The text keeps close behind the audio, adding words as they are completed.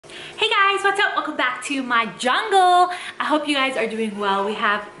Hey guys, what's up? Welcome back to my jungle. I hope you guys are doing well. We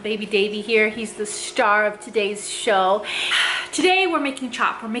have baby Davy here. He's the star of today's show. Today we're making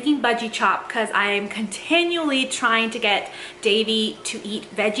chop. We're making budgie chop because I am continually trying to get Davy to eat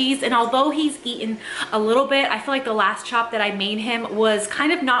veggies, and although he's eaten a little bit, I feel like the last chop that I made him was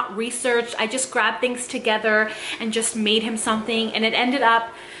kind of not researched. I just grabbed things together and just made him something, and it ended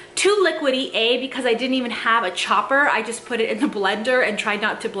up too liquidy, because I didn't even have a chopper. I just put it in the blender and tried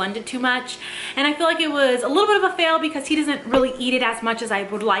not to blend it too much, and I feel like it was a little bit of a fail because he doesn't really eat it as much as I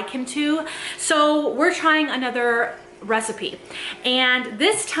would like him to. So we're trying another recipe, and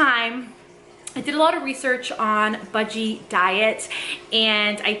this time I did a lot of research on budgie diet,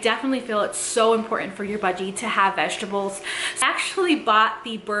 and I definitely feel it's so important for your budgie to have vegetables. I actually bought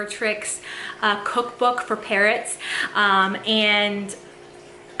the PERCHES cookbook for parrots, and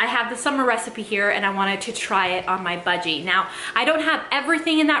I have the summer recipe here, and I wanted to try it on my budgie. Now, I don't have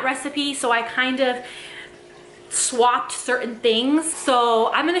everything in that recipe, so I kind of swapped certain things.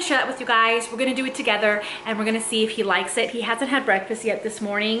 So I'm gonna share that with you guys. We're gonna do it together, and we're gonna see if he likes it. He hasn't had breakfast yet this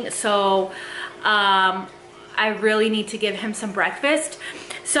morning, so I really need to give him some breakfast.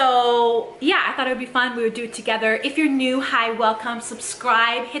 So yeah, I thought it would be fun. We would do it together. If you're new, hi, welcome,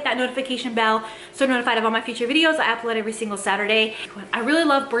 subscribe, hit that notification bell so you're notified of all my future videos. I upload every single Saturday. I really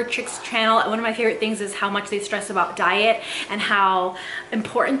love PERCHES channel. One of my favorite things is how much they stress about diet and how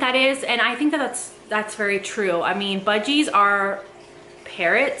important that is. And I think that that's very true. I mean, budgies are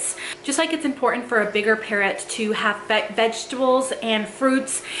parrots. Just like it's important for a bigger parrot to have vegetables and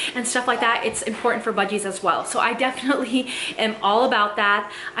fruits and stuff like that, it's important for budgies as well. So I definitely am all about that.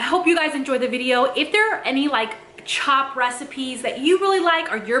 I hope you guys enjoy the video. If there are any like chop recipes that you really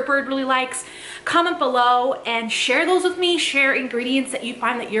like or your bird really likes, comment below and share those with me. Share ingredients that you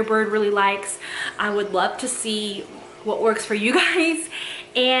find that your bird really likes. I would love to see what works for you guys.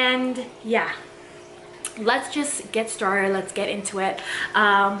 And yeah, let's just get started. Let's get into it.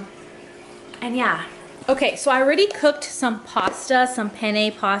 And yeah. Okay, so I already cooked some pasta, some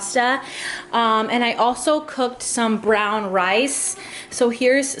penne pasta, and I also cooked some brown rice. So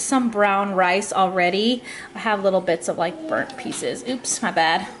here's some brown rice already. I have little bits of like burnt pieces. Oops, my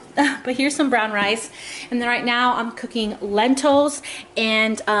bad. But here's some brown rice, and then right now I'm cooking lentils,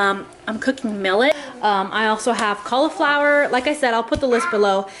 and I'm cooking millet. I also have cauliflower. Like I said, I'll put the list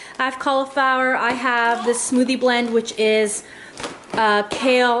below. I have cauliflower. I have this smoothie blend, which is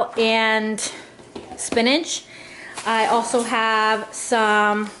kale and spinach. I also have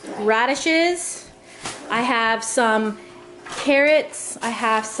some radishes. I have some carrots. I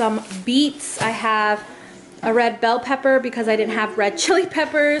have some beets. I have a red bell pepper because I didn't have red chili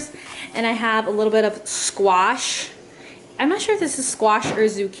peppers, and I have a little bit of squash. I'm not sure if this is squash or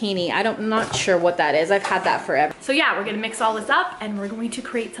zucchini. I'm not sure what that is. I've had that forever. So yeah, we're gonna mix all this up, and we're going to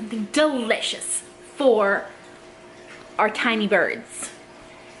create something delicious for our tiny birds.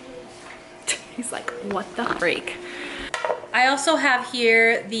 He's like, what the freak? I also have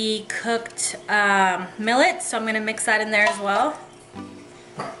here the cooked millet, so I'm gonna mix that in there as well.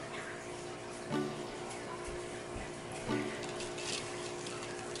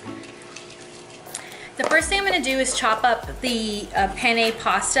 The first thing I'm going to do is chop up the penne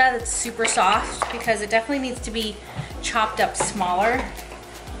pasta that's super soft, because it definitely needs to be chopped up smaller.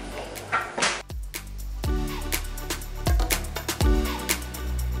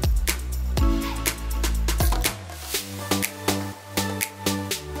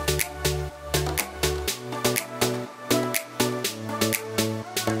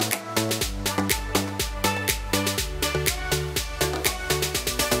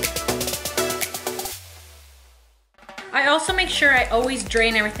 I also make sure I always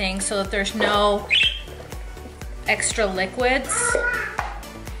drain everything so that there's no extra liquids.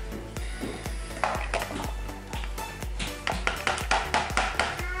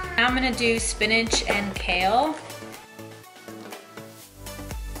 Now I'm gonna do spinach and kale.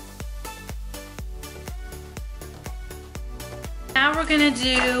 Now we're gonna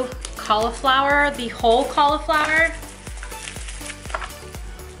do cauliflower, the whole cauliflower.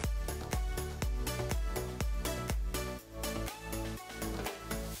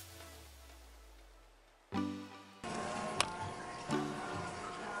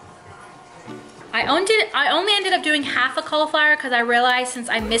 I only ended up doing half a cauliflower because I realized since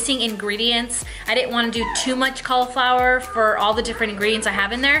I'm missing ingredients, I didn't want to do too much cauliflower for all the different ingredients I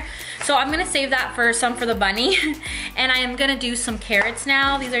have in there. So I'm gonna save that for some for the bunny. And I am gonna do some carrots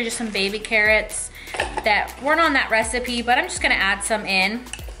now. These are just some baby carrots that weren't on that recipe, but I'm just gonna add some in.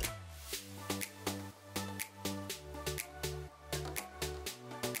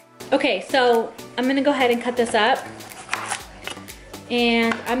 Okay, so I'm gonna go ahead and cut this up.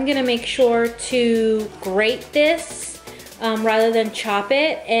 And I'm gonna make sure to grate this rather than chop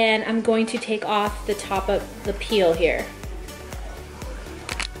it. And I'm going to take off the top of the peel here.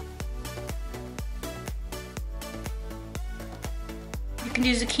 You can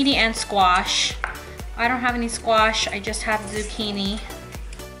do zucchini and squash. I don't have any squash, I just have zucchini.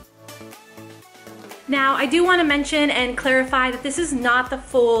 Now, I do want to mention and clarify that this is not the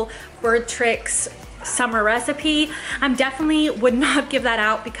full Bird Tricks summer recipe. I definitely would not give that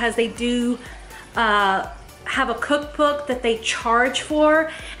out because they do have a cookbook that they charge for,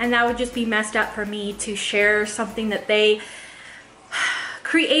 and that would just be messed up for me to share something that they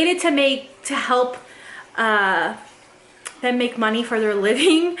created to help them make money for their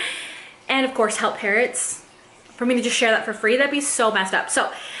living, and of course help parrots. For me to just share that for free, that'd be so messed up.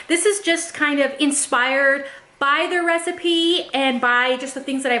 So this is just kind of inspired by their recipe and by just the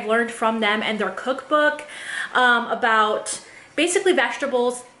things that I've learned from them and their cookbook about basically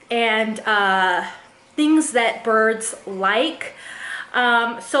vegetables and things that birds like.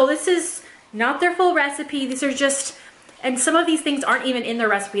 So this is not their full recipe. These are just, and some of these things aren't even in their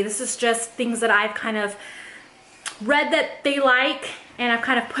recipe. This is just things that I've kind of read that they like, and I've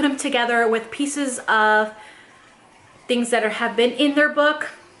kind of put them together with pieces of things that have been in their book.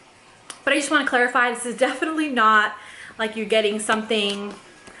 But I just want to clarify, this is definitely not like you're getting something,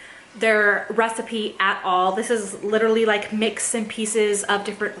 their recipe at all. This is literally like mix and pieces of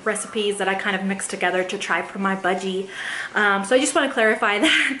different recipes that I kind of mixed together to try for my budgie. So I just want to clarify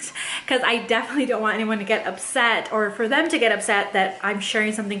that because I definitely don't want anyone to get upset, or for them to get upset that I'm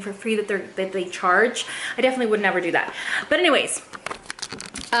sharing something for free that they charge. I definitely would never do that. But anyways,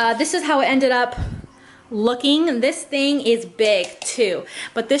 this is how it ended up looking. This thing is big too,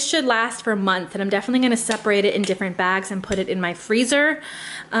 but this should last for a month, and I'm definitely going to separate it in different bags and put it in my freezer.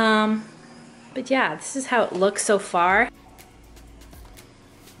 But yeah, this is how it looks so far.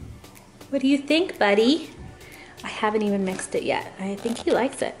 What do you think, buddy? I haven't even mixed it yet. I think he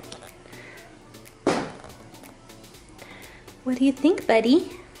likes it. What do you think,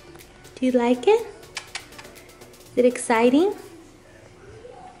 buddy? Do you like it? Is it exciting?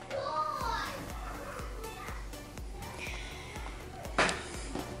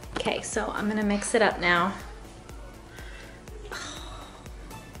 Okay, so I'm gonna mix it up now.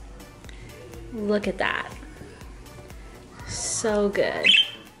 Look at that. So good.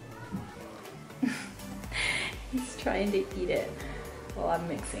 He's trying to eat it while I'm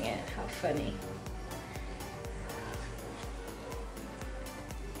mixing it. How funny.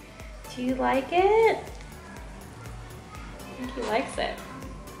 Do you like it? I think he likes it.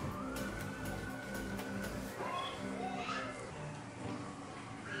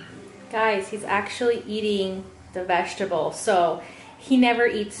 Guys, he's actually eating the vegetable. So he never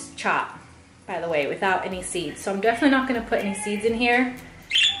eats chop, by the way, without any seeds. So I'm definitely not gonna put any seeds in here,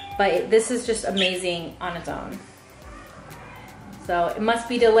 but this is just amazing on its own. So it must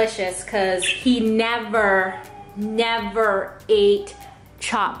be delicious because he never ate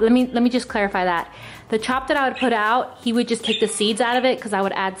chop. Let me just clarify that. The chop that I would put out, he would just take the seeds out of it because I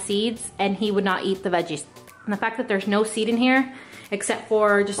would add seeds, and he would not eat the veggies. And the fact that there's no seed in here, except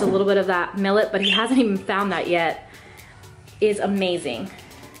for just a little bit of that millet, but he hasn't even found that yet, is amazing.